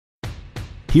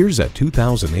Here's a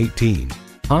 2018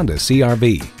 Honda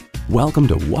CR-V. Welcome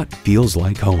to what feels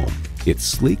like home. It's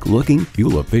sleek looking,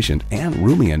 fuel efficient, and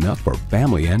roomy enough for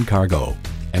family and cargo.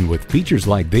 And with features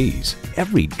like these,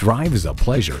 every drive is a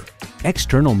pleasure.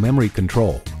 External memory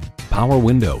control, power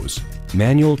windows,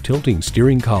 manual tilting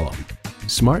steering column,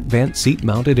 smart vent seat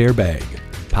mounted airbag,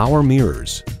 power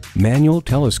mirrors, manual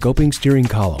telescoping steering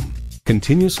column,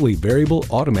 continuously variable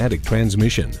automatic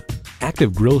transmission,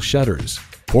 active grille shutters,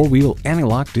 four-wheel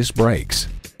anti-lock disc brakes,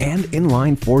 and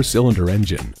inline four-cylinder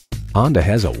engine. Honda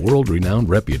has a world-renowned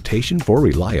reputation for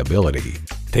reliability.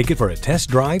 Take it for a test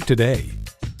drive today.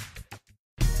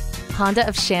 Honda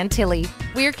of Chantilly.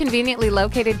 We're conveniently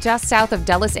located just south of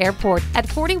Dulles Airport at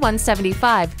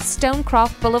 4175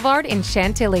 Stonecroft Boulevard in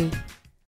Chantilly.